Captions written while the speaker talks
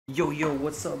Yo, yo,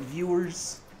 what's up,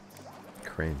 viewers?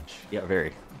 Cringe. Yeah,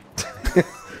 very.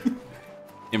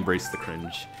 Embrace the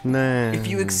cringe. Nah. If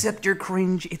you accept your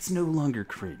cringe, it's no longer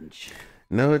cringe.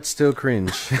 No, it's still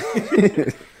cringe.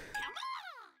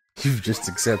 You've just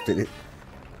accepted it.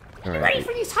 All right. Ready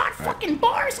for these hot fucking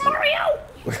bars, Mario?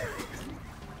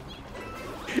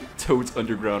 Toad's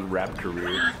underground rap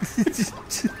career.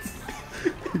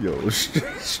 Yo,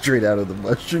 straight out of the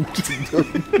Mushroom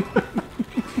Kingdom.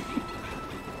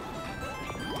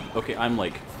 Okay, I'm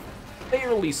like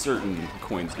fairly certain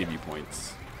coins give you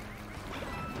points.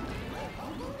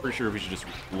 Pretty sure we should just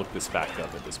look this back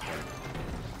up at this point.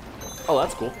 Oh,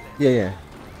 that's cool. Yeah.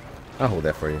 I'll hold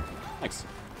that for you. Thanks.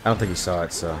 I don't think he saw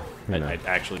it, so, you know. I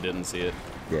actually didn't see it.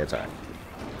 Yeah, it's alright.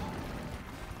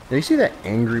 Did you see that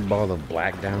angry ball of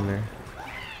black down there?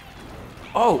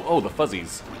 Oh, the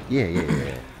fuzzies. Yeah.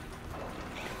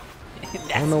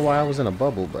 I don't know why I was in a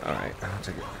bubble, but alright, I'll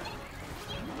take it.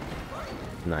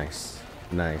 Nice.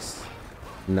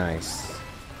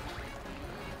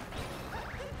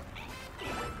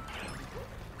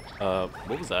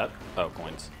 What was that? Oh,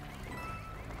 coins.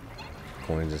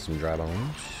 Coins and some dry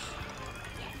bones.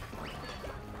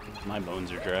 My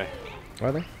bones are dry.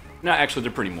 Are they? No, actually,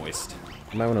 they're pretty moist.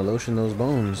 You might want to lotion those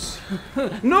bones.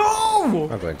 No! I'll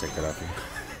go ahead and take that off you.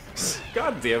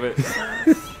 God damn it.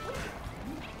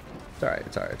 It's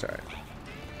alright.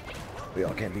 We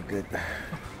all can't be good.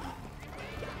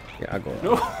 Yeah, I'll go.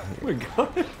 No! Oh my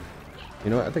god. You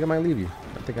know what? I think I might leave you.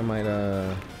 I think I might,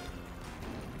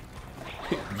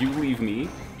 You leave me?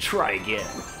 Try again.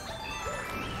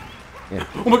 Yeah.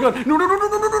 Oh my god! No!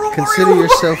 Consider Mario!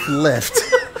 yourself left.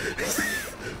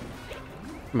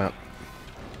 I'm out.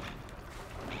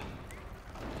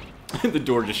 The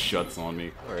door just shuts on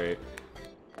me. Alright.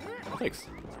 Thanks.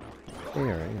 Yeah,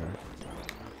 you're alright.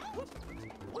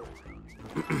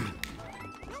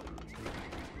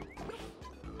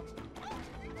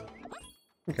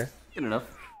 Okay. Good enough.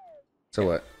 So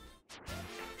what?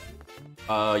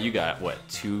 You got, what,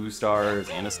 2 stars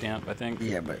and a stamp, I think?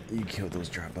 Yeah, but you killed those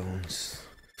dry bones.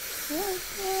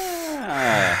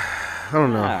 Ah. I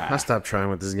don't know. I stopped trying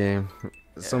with this game.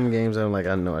 Some games I'm like,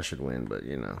 I know I should win, but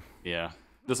you know. Yeah.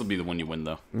 This will be the one you win,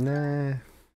 though. Nah.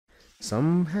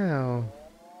 Somehow.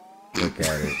 Look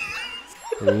at it.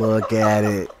 Look at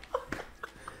it.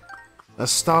 A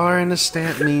star and a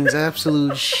stamp means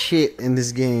absolute shit in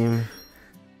this game.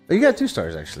 Oh, you got 2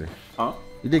 stars, actually. Huh?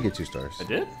 You did get 2 stars. I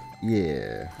did?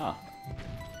 Yeah. Huh.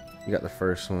 You got the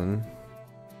first one.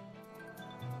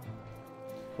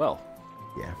 Well.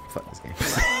 Yeah, fuck this game.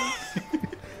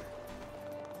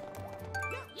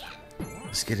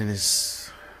 Let's get in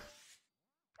this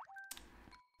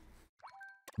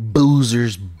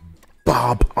Boozer's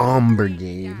Bob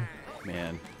Brigade.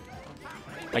 Man.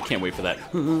 I can't wait for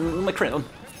that. My crown.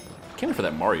 Can't wait for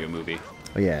that Mario movie.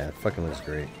 Oh yeah, it fucking looks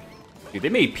great. Dude, they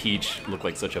made Peach look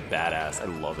like such a badass. I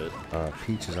love it.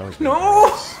 Peach is always been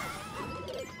No!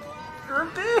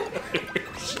 badass.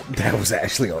 That was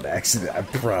actually on accident. I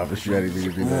promise you I didn't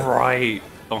mean to do that. Right.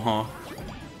 Uh-huh.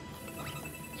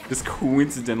 This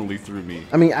coincidentally threw me.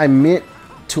 I mean, I meant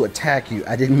to attack you.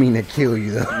 I didn't mean to kill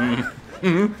you,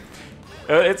 though.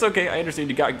 It's okay. I understand.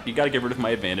 You got to get rid of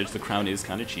my advantage. The crown is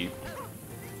kind of cheap.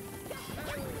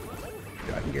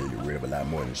 I can get rid of a lot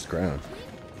more than just the crown.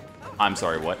 I'm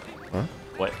sorry. What? Huh?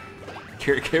 What?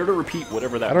 Care to repeat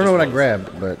whatever that? I don't know what was? I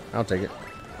grabbed, but I'll take it.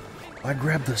 I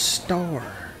grabbed the star.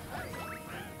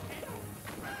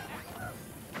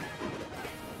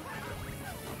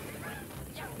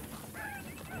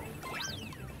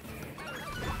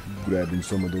 Grabbing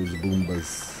some of those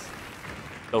Boombas.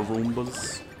 The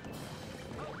Roombas.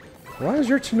 Why is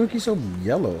your Tanuki so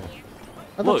yellow?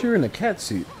 I thought Look. you were in a cat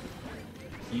suit.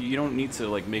 You don't need to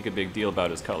like make a big deal about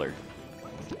his color.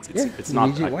 It's you not.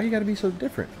 need you- why you gotta be so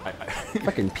different?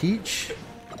 Fucking Peach,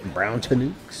 brown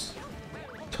Tanuks.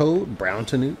 Toad, brown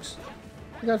Tanuks.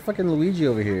 You got fucking Luigi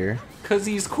over here. Cause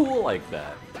he's cool like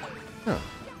that. No.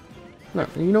 No,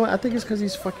 you know what? I think it's because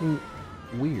he's fucking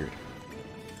weird.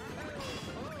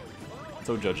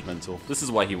 So judgmental. This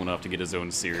is why he went off to get his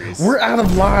own series. We're out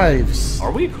of lives.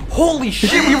 Are we? Holy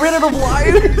shit! We ran out of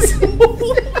lives.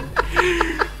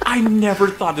 I never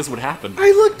thought this would happen.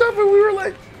 I looked up and we were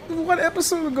like, 1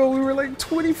 episode ago, we were like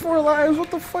 24 lives. What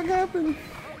the fuck happened?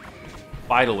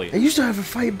 Finally. And you still have to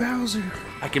fight Bowser.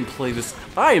 I can play this.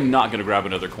 I am not gonna grab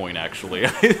another coin, actually.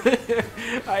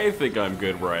 I think I'm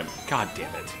good where I'm. God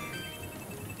damn it.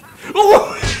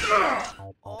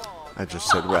 I just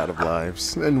said we're out of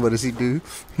lives. And what does he do?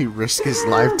 He risks his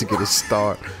life to get a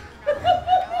star.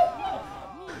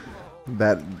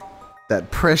 That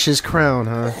precious crown,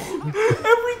 huh?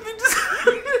 Everything just.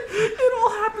 It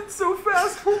all happened so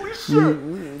fast. Holy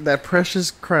shit! That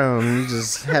precious crown, you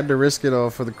just had to risk it all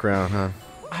for the crown, huh?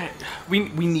 We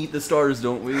need the stars,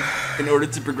 don't we? In order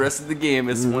to progress in the game,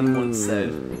 as one once said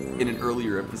in an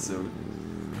earlier episode.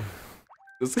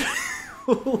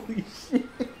 Holy shit.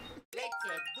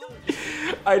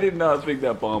 I did not think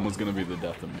that bomb was gonna be the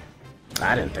death of me.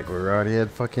 I didn't think we already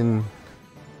had fucking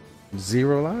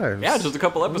 0 lives. Yeah, just a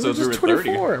couple episodes we were just at 30.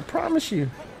 24, I promise you.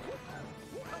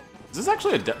 Is this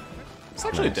actually a death? It's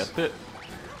actually a death pit.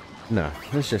 No,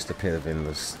 it's just a pit of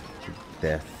endless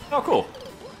death. Oh, cool.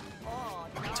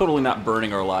 Totally not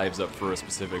burning our lives up for a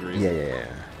specific reason. Yeah.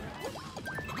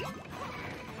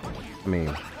 I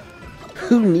mean,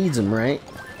 who needs them, right?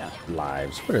 Yeah.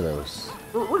 Lives. What are those?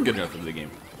 We're good enough for the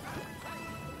game.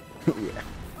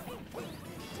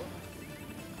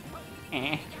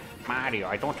 Yeah. Mario,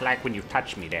 I don't like when you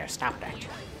touch me there. Stop that.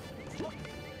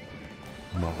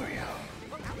 Mario.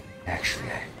 Actually,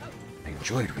 I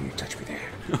enjoyed when you touched me there.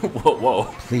 Whoa.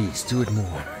 Please, do it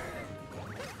more.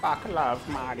 Fuck love,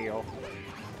 Mario.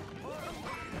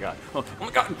 God. Oh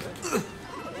my god.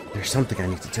 There's something I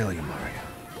need to tell you, Mario.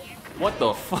 What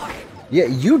the fuck? Yeah,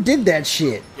 you did that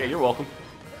shit. Yeah, you're welcome.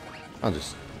 I'll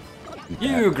just...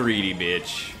 You greedy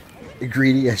bitch.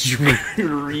 Greedy as you were...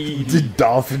 Greedy.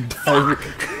 Dolphin diver.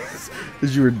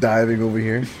 As you were diving over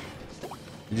here.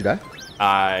 Did you die?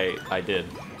 I did.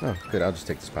 Oh, good. I'll just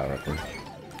take this power up then.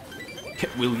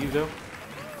 Will you though?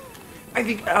 I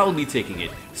think I'll be taking it.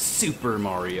 Super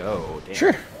Mario. Damn.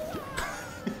 Sure.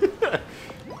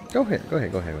 Go ahead.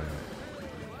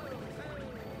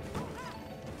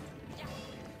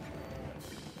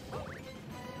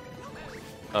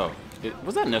 Oh,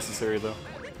 was that necessary though?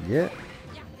 Yeah.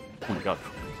 Oh my god.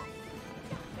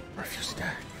 I refuse to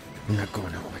die. I'm not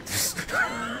going out like this.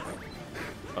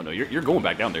 Oh no, you're going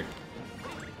back down there.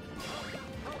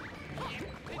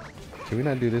 Can we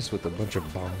not do this with a bunch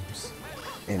of bombs?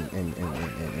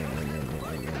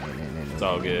 It's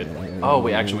all good. Oh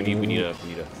wait, actually we need a.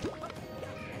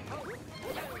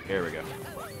 There we go.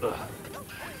 Ugh.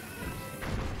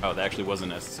 Oh, that actually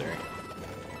wasn't necessary.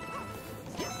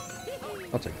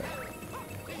 I'll take that.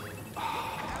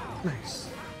 Nice.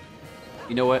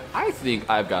 You know what? I think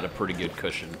I've got a pretty good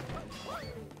cushion.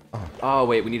 Oh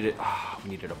wait, we needed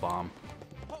a bomb.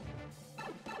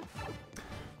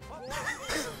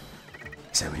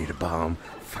 Said we need a bomb.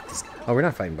 Fuck this. Oh, we're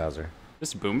not fighting Bowser.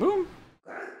 Just Boom Boom?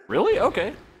 Really?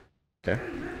 Okay. Okay.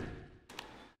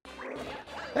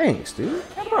 Thanks, dude.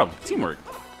 Not a problem. Teamwork.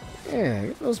 Yeah,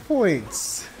 get those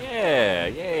points.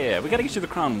 Yeah. We gotta get you the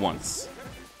crown once.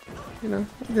 You know,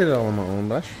 I did it all on my own,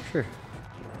 but sure.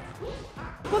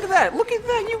 Look at that!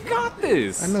 You got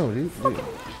this! I know, dude.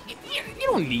 You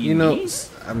don't need You know, me.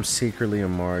 I'm secretly a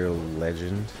Mario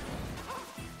legend.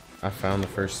 I found the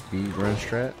first speed run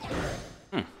strat.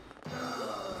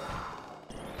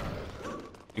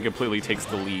 It completely takes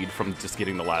the lead from just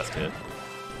getting the last hit.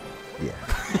 Yeah.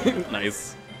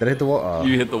 Nice. Did I hit the wall? Oh,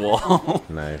 You hit the wall.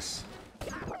 nice.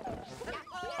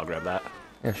 I'll grab that.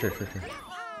 Yeah, sure.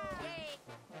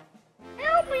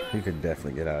 You could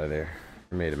definitely get out of there.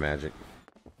 You made of magic.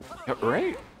 Yeah,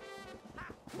 right?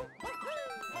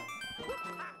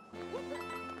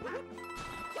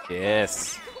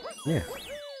 Yes. Yeah.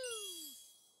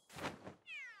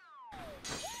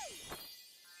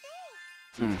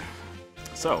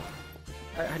 So,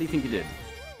 how do you think you did?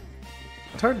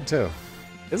 It's hard to tell.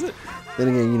 Is it? Then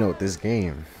again, you know, with this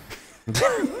game. You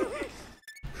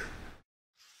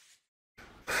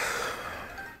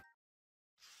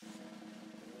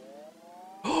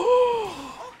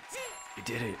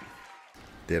did it.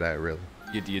 Did I really?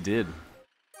 You did.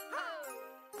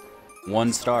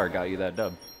 1 star got you that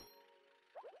dub.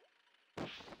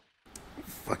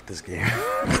 Fuck this game.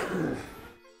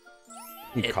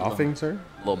 You coughing, sir?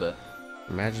 A little bit.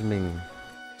 Imagine being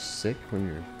sick when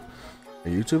you're a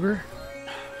YouTuber.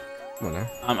 Come on now.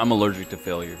 I'm allergic to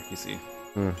failure, you see.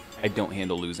 I don't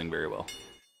handle losing very well.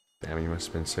 Damn, you must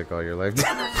have been sick all your life.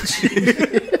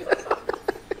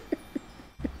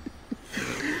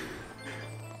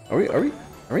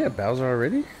 Are we at Bowser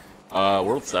already?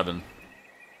 World 7.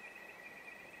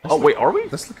 Oh wait, are we?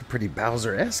 That's looking pretty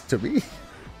Bowser-esque to me.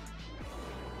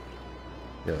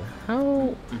 Yo,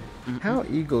 how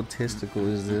egotistical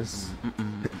is this?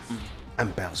 I'm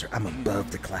Bowser. I'm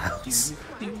above the clouds.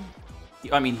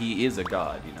 I mean, he is a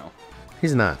god, you know.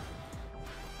 He's not.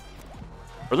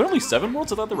 Are there only 7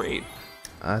 worlds? I thought there were 8.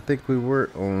 I think we were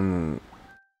on.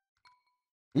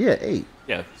 Yeah, 8.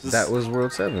 Yeah. That was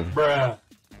World 7. Bruh.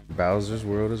 Bowser's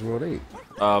World is World 8.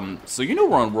 So you know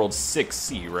we're on World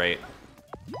 6C, right?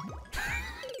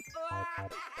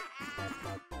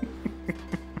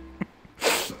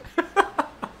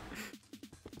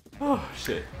 Oh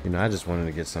shit. You know, I just wanted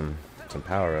to get some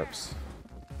power-ups.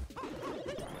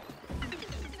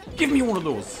 Give me one of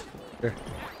those. Here.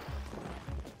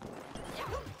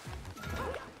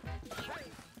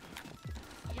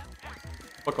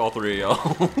 Fuck all three of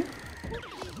y'all.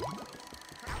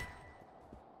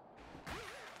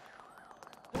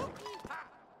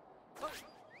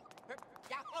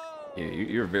 Yeah,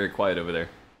 you're very quiet over there.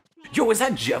 Yo, is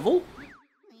that Jevil?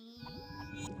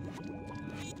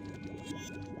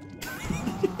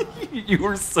 You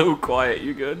were so quiet.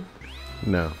 You good?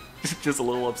 No. Just a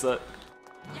little upset.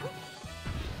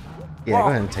 Yeah, go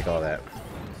ahead and take all that.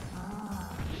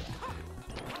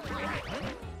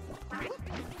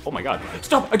 Oh my god.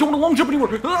 Stop! I don't want to long jump anymore!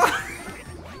 Ah!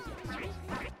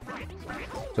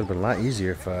 Would have been a lot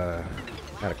easier if I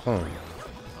had a clone.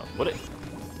 Would it?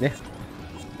 Yeah.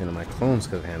 You know, my clones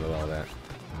could have handled all that.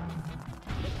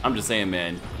 I'm just saying,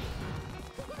 man.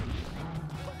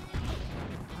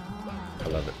 I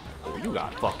love it. Oh, you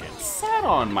got fucking sat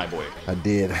on, my boy. I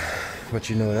did. But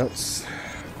you know what else?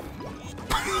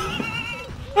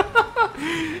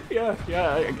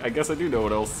 Yeah, I guess I do know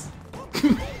what else.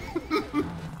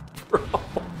 Bro.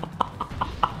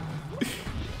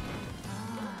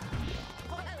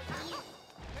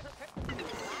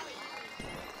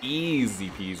 Easy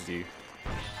peasy.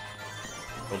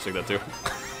 I'll take that too.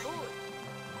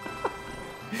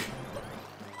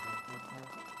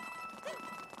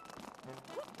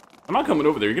 I'm not coming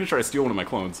over there. You're gonna try to steal one of my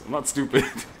clones. I'm not stupid.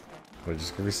 We're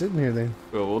just gonna be sitting here then.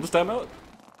 Well, we'll just time out.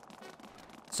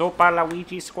 Super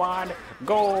Luigi Squad,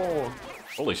 go!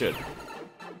 Holy shit.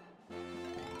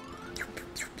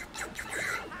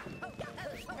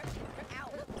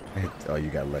 Oh, you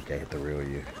got lucky. I hit the real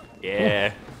you.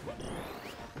 Yeah.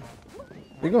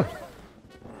 Where you going?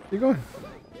 Where you going?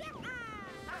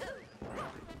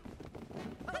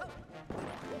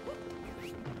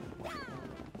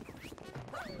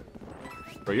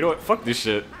 Bro, you know what? Fuck this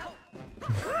shit.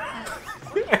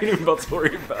 I ain't even about to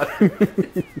worry about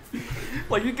it.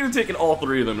 Like, you could have taken all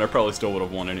three of them and I probably still would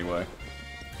have won anyway.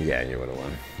 Yeah, you would have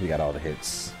won. You got all the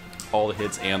hits. All the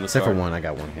hits and the Except star. for one, I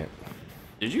got one hit.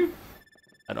 Did you?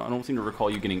 I don't seem to recall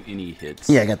you getting any hits.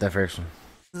 Yeah, I got that first one.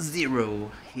 0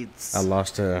 hits. I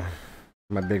lost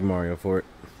my big Mario for it.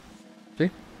 See?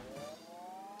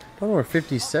 Don't know where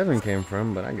 57 came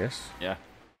from, but I guess. Yeah.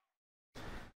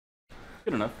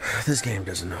 Good enough. This game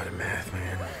doesn't know how to math,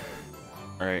 man.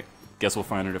 Alright. Guess we'll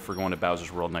find it if we're going to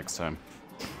Bowser's World next time.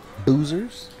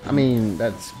 Boozers? I mean,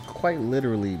 that's quite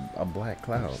literally a black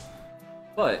cloud.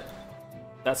 But,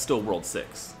 that's still World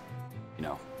 6. You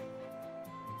know.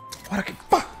 What a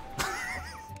fuck!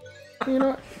 You know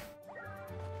what?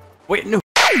 Wait, no!